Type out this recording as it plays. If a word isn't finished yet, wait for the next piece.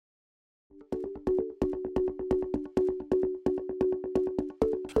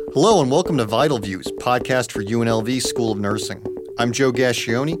Hello and welcome to Vital Views, podcast for UNLV School of Nursing. I'm Joe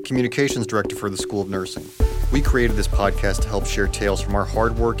Gascioni, Communications Director for the School of Nursing. We created this podcast to help share tales from our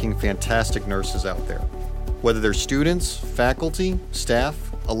hardworking, fantastic nurses out there. Whether they're students, faculty, staff,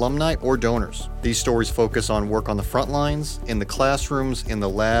 alumni, or donors, these stories focus on work on the front lines, in the classrooms, in the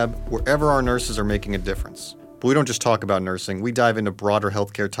lab, wherever our nurses are making a difference. But we don't just talk about nursing, we dive into broader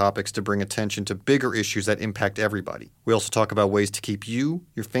healthcare topics to bring attention to bigger issues that impact everybody. We also talk about ways to keep you,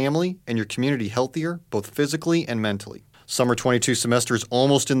 your family, and your community healthier, both physically and mentally. Summer 22 semester is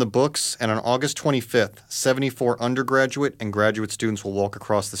almost in the books, and on August 25th, 74 undergraduate and graduate students will walk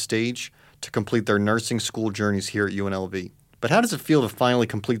across the stage to complete their nursing school journeys here at UNLV. But how does it feel to finally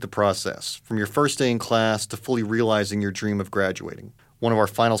complete the process, from your first day in class to fully realizing your dream of graduating? One of our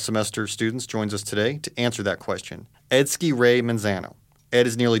final semester students joins us today to answer that question, Ehdzky-Ray Manzano. Ed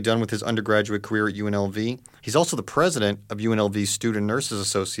is nearly done with his undergraduate career at UNLV. He's also the president of UNLV's Student Nurses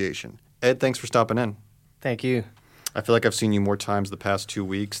Association. Ed, thanks for stopping in. Thank you. I feel like I've seen you more times the past 2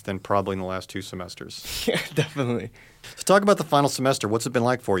 weeks than probably in the last 2 semesters. Yeah, definitely. So talk about the final semester. What's it been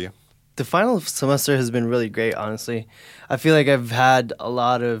like for you? The final semester has been really great, honestly. I feel like I've had a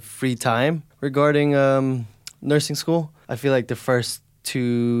lot of free time regarding nursing school. I feel like the first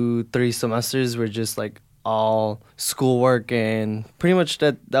 2-3 semesters were just like all schoolwork, and pretty much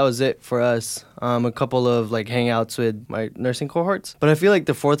that was it for us. A couple of like hangouts with my nursing cohorts, but I feel like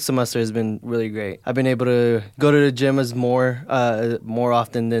the 4th semester has been really great. I've been able to go to the gym more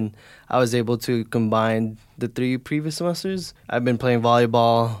often than I was able to combine the 3 previous semesters. I've been playing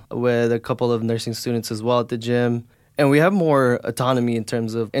volleyball with a couple of nursing students as well at the gym. And we have more autonomy in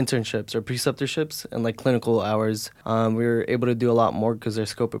terms of internships or preceptorships and like clinical hours. We were able to do a lot more because our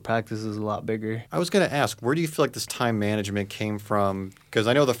scope of practice is a lot bigger. I was going to ask, where do you feel like this time management came from? Because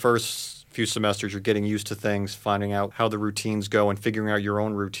I know the first few semesters you're getting used to things, finding out how the routines go and figuring out your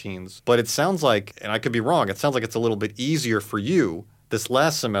own routines. But it sounds like, and I could be wrong, it sounds like it's a little bit easier for you this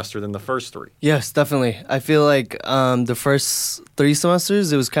last semester than the first 3. Yes, definitely. I feel like the first 3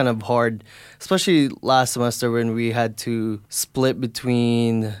 semesters, it was kind of hard, especially last semester when we had to split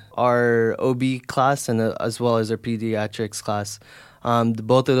between our OB class and as well as our pediatrics class.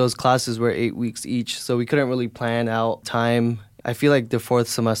 Both of those classes were 8 weeks each, so we couldn't really plan out time. I feel like the 4th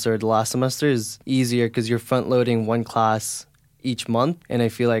semester, the last semester, is easier because you're front-loading one class each month. And I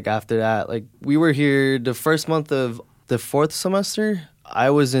feel like after that, like we were here the first month of the 4th semester, I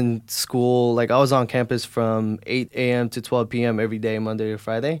was in school, like I was on campus from 8 a.m. to 12 p.m. every day, Monday to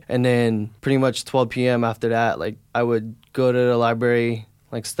Friday. And then pretty much 12 p.m. after that, like I would go to the library,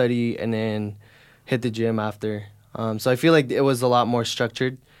 like study, and then hit the gym after. So I feel like it was a lot more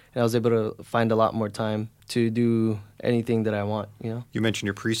structured, and I was able to find a lot more time to do anything that I want, you know? You mentioned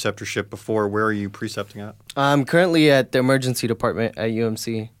your preceptorship before. Where are you precepting at? I'm currently at the emergency department at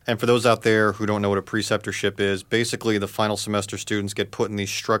UMC. And for those out there who don't know what a preceptorship is, basically the final semester students get put in these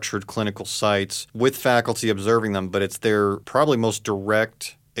structured clinical sites with faculty observing them, but it's their probably most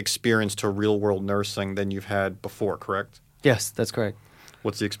direct experience to real-world nursing than you've had before, correct? Yes, that's correct.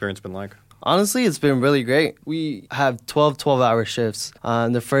 What's the experience been like? Honestly, it's been really great. We have 12-hour shifts.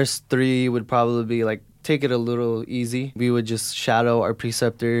 The first 3 would probably be like take it a little easy. We would just shadow our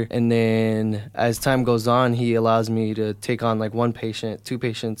preceptor, and then as time goes on, he allows me to take on like 1 patient, 2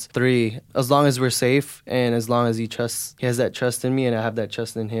 patients, 3. As long as we're safe and as long as he has that trust in me and I have that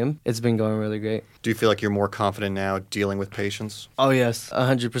trust in him, it's been going really great. Do you feel like you're more confident now dealing with patients? Oh, yes,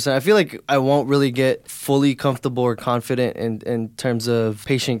 100%. I feel like I won't really get fully comfortable or confident in terms of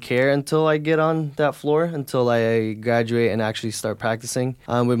patient care until I get on that floor, until I graduate and actually start practicing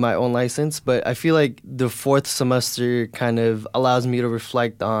with my own license. But I feel like the 4th semester kind of allows me to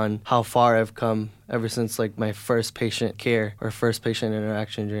reflect on how far I've come ever since like my first patient care or first patient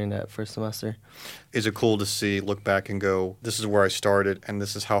interaction during that first semester. Is it cool to look back and go, this is where I started and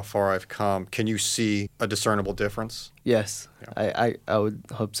this is how far I've come? Can you see a discernible difference? Yes, Yeah. I would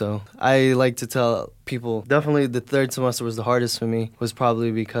hope so. I like to tell people, definitely the 3rd semester was the hardest for me, was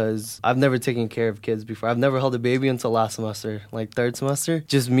probably because I've never taken care of kids before. I've never held a baby until last semester, like 3rd semester.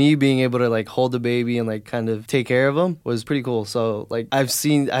 Just me being able to like hold a baby and like kind of take care of them was pretty cool. So like I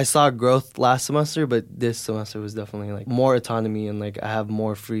saw growth last semester, but this semester was definitely like more autonomy and like I have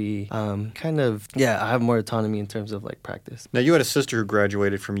more free I have more autonomy in terms of like practice. Now you had a sister who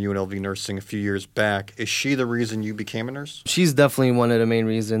graduated from UNLV nursing a few years back. Is she the reason you became a nurse? She's definitely one of the main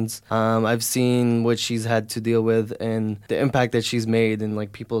reasons. I've seen what she's had to deal with and the impact that she's made in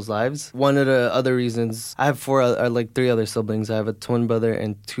like people's lives. One of the other reasons, I have 3 other siblings. I have a twin brother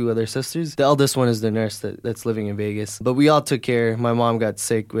and 2 other sisters. The eldest one is the nurse that's living in Vegas. But we all took care. My mom got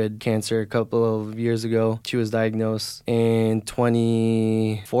sick with cancer a couple of of years ago. She was diagnosed in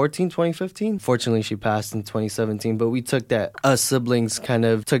 2014, 2015. Fortunately, she passed in 2017, but we took that, us siblings kind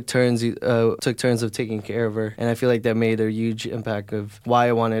of took turns of taking care of her, and I feel like that made a huge impact of why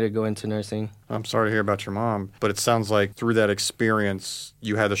I wanted to go into nursing. I'm sorry to hear about your mom, but it sounds like through that experience,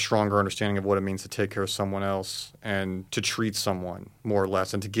 you had a stronger understanding of what it means to take care of someone else and to treat someone more or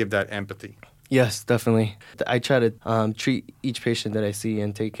less and to give that empathy. Yes, definitely. I try to treat each patient that I see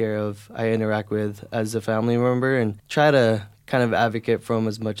and take care of, I interact with as a family member, and try to kind of advocate for them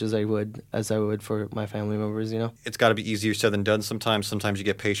as much as I would for my family members, you know? It's got to be easier said than done sometimes. Sometimes you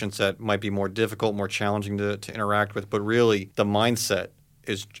get patients that might be more difficult, more challenging to interact with, but really the mindset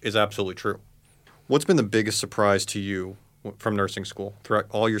is absolutely true. What's been the biggest surprise to you from nursing school throughout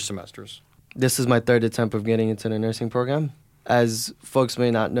all your semesters? This is my third attempt of getting into the nursing program. As folks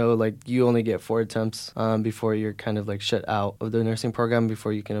may not know, like, you only get 4 attempts before you're kind of like shut out of the nursing program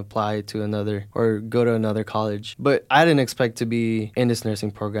before you can apply to another or go to another college. But I didn't expect to be in this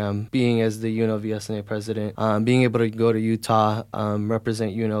nursing program, being as the UNLV SNA president, being able to go to Utah,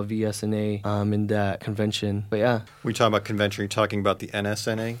 represent UNLV SNA in that convention. But yeah. We talk about convention, you're talking about the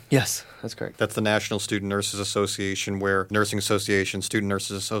NSNA? Yes, that's correct. That's the National Student Nurses Association, where nursing associations, student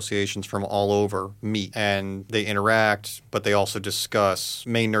nurses associations from all over meet and they interact, but they also discuss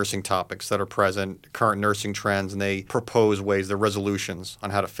main nursing topics that are present, current nursing trends, and they propose ways, their resolutions on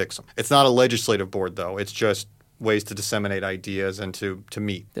how to fix them. It's not a legislative board, though. It's just ways to disseminate ideas and to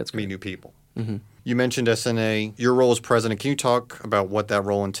meet new people. Mm-hmm. You mentioned SNA. Your role as president. Can you talk about what that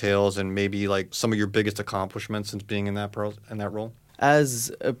role entails and maybe like some of your biggest accomplishments since being in that role?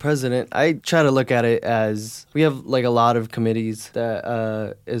 As a president, I try to look at it as we have like a lot of committees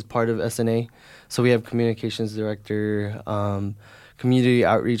that is part of SNA. So we have communications director, community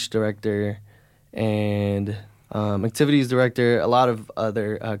outreach director, and activities director, a lot of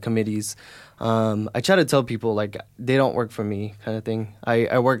other committees. I try to tell people, like, they don't work for me kind of thing.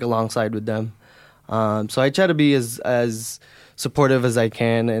 I work alongside with them. So I try to be as supportive as I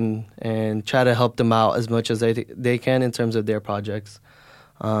can and try to help them out as much as they can in terms of their projects.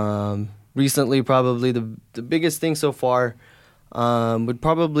 Recently, probably the biggest thing so far would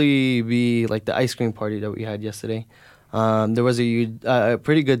probably be like the ice cream party that we had yesterday. There was a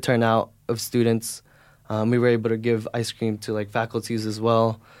pretty good turnout of students. We were able to give ice cream to like faculties as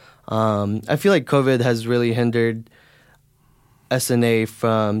well. I feel like COVID has really hindered SNA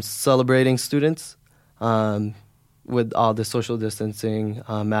from celebrating students with all the social distancing,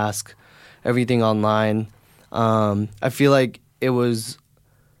 mask, everything online. I feel like it was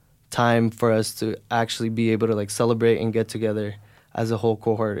time for us to actually be able to like celebrate and get together as a whole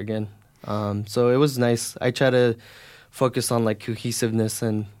cohort again. So it was nice. I try to focus on like cohesiveness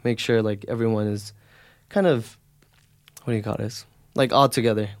and make sure like everyone is kind of, what do you call this? Like all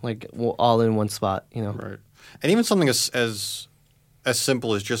together, like all in one spot, you know? Right. And even something as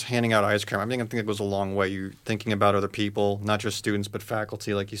simple as just handing out ice cream, I think it goes a long way. You're thinking about other people, not just students, but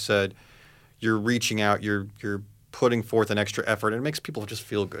faculty, like you said. You're reaching out, you're putting forth an extra effort, and it makes people just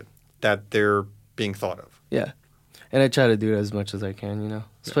feel good that they're being thought of. Yeah. And I try to do it as much as I can, you know,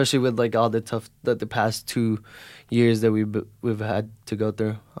 especially with like all the the past 2 years that we've had to go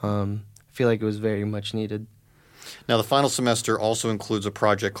through. I feel like it was very much needed. Now, the final semester also includes a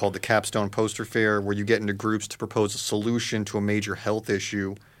project called the Capstone Poster Fair, where you get into groups to propose a solution to a major health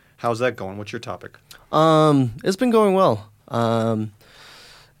issue. How's that going? What's your topic? It's been going well.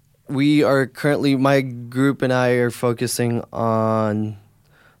 We are currently, my group and I are focusing on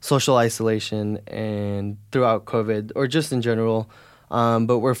social isolation and throughout COVID, or just in general,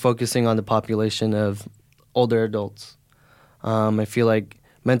 but we're focusing on the population of older adults. I feel like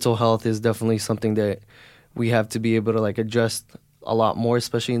mental health is definitely something that we have to be able to like address a lot more,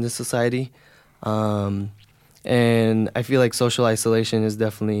 especially in this society. And I feel like social isolation is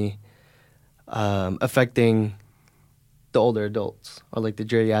definitely affecting the older adults or like the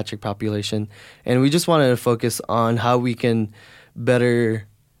geriatric population. And we just wanted to focus on how we can better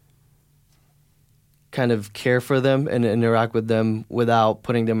kind of care for them and interact with them without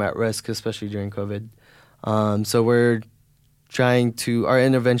putting them at risk, especially during COVID. So we're trying to, our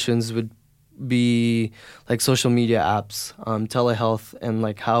interventions would be like social media apps, telehealth, and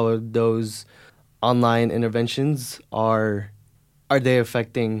like how those online interventions are they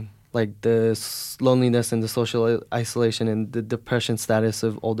affecting like the loneliness and the social isolation and the depression status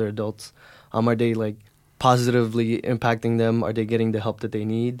of older adults. Are they like positively impacting them? Are they getting the help that they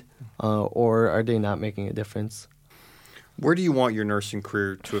need? Or are they not making a difference? Where do you want your nursing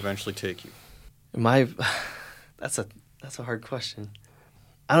career to eventually take you? That's a hard question.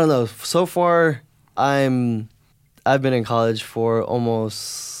 I don't know. So far, I've been in college for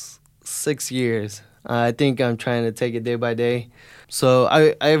almost 6 years. I think I'm trying to take it day by day. So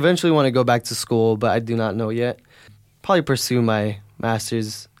I eventually want to go back to school, but I do not know yet. Probably pursue my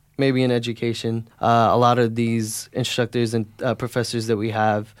master's, maybe in education. A lot of these instructors and professors that we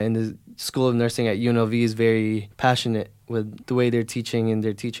have in the School of Nursing at UNLV is very passionate with the way they're teaching and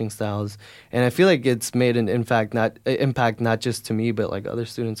their teaching styles. And I feel like it's made an impact not just to me, but like other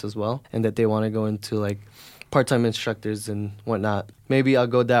students as well, and that they want to go into like part-time instructors and whatnot. Maybe I'll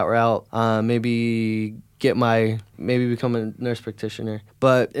go that route. Maybe become a nurse practitioner.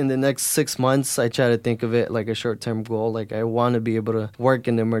 But in the next 6 months, I try to think of it like a short-term goal. Like I want to be able to work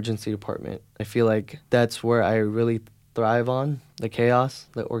in the emergency department. I feel like that's where I really thrive on, the chaos,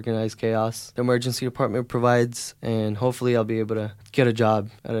 the organized chaos the emergency department provides. And hopefully I'll be able to get a job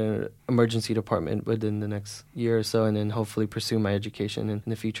at an emergency department within the next year or so, and then hopefully pursue my education in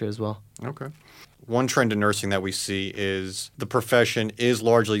the future as well. Okay. One trend in nursing that we see is the profession is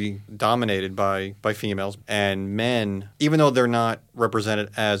largely dominated by females, and men, even though they're not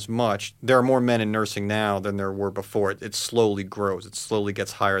represented as much, there are more men in nursing now than there were before. It slowly grows. It slowly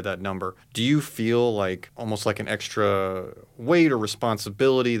gets higher, that number. Do you feel like almost like an extra weight or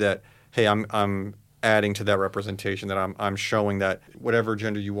responsibility that, hey, I'm adding to that representation, that I'm showing that whatever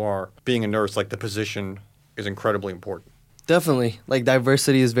gender you are, being a nurse, like the position is incredibly important? Definitely. Like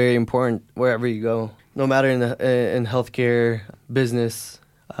diversity is very important wherever you go. No matter in healthcare, business,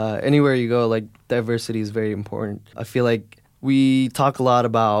 anywhere you go, like diversity is very important. I feel like we talk a lot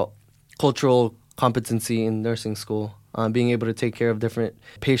about cultural competency in nursing school, being able to take care of different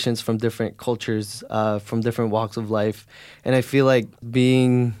patients from different cultures, from different walks of life. And I feel like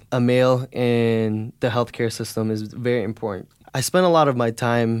being a male in the healthcare system is very important. I spent a lot of my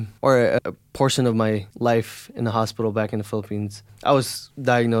time, or a portion of my life, in the hospital back in the Philippines. I was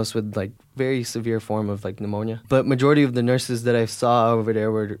diagnosed with like very severe form of like pneumonia. But majority of the nurses that I saw over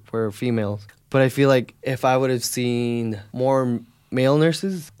there were females. But I feel like if I would have seen more male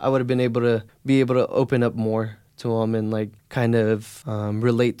nurses, I would have been able to open up more to them and like kind of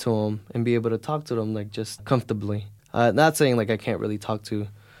relate to them and be able to talk to them like just comfortably. Not saying like I can't really talk to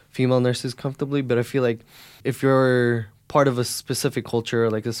female nurses comfortably, but I feel like if you're part of a specific culture,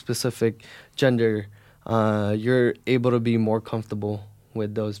 like a specific gender, you're able to be more comfortable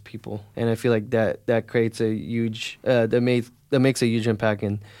with those people. And I feel like that creates a huge, that makes a huge impact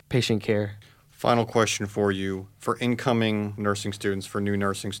in patient care. Final question for you. For incoming nursing students, for new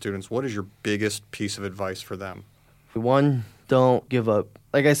nursing students, what is your biggest piece of advice for them? One, don't give up.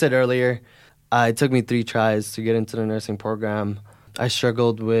 Like I said earlier, it took me 3 tries to get into the nursing program. I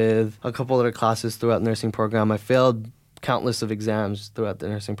struggled with a couple other classes throughout the nursing program. I failed countless of exams throughout the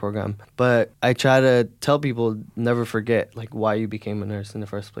nursing program. But I try to tell people, never forget like why you became a nurse in the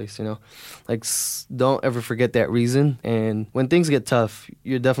first place, you know? Like don't ever forget that reason. And when things get tough,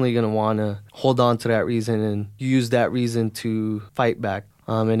 you're definitely going to want to hold on to that reason and use that reason to fight back.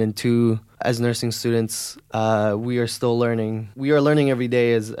 And then 2, as nursing students, we are still learning. We are learning every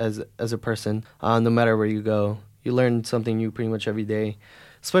day as a person, no matter where you go. You learn something new pretty much every day.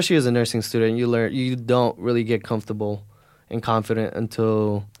 Especially as a nursing student, you don't really get comfortable and confident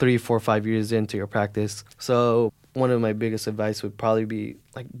until 3, 4, 5 years into your practice. So one of my biggest advice would probably be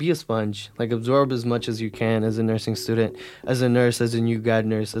like be a sponge, like absorb as much as you can as a nursing student, as a nurse, as a new grad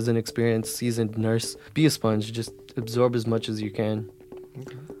nurse, as an experienced, seasoned nurse. Be a sponge, just absorb as much as you can.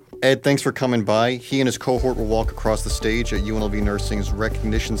 Okay. Ed, thanks for coming by. He and his cohort will walk across the stage at UNLV Nursing's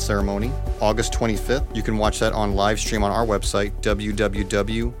recognition ceremony, August 25th. You can watch that on live stream on our website,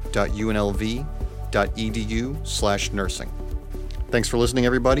 www.unlv.edu/nursing. Thanks for listening,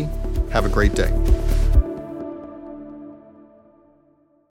 everybody. Have a great day.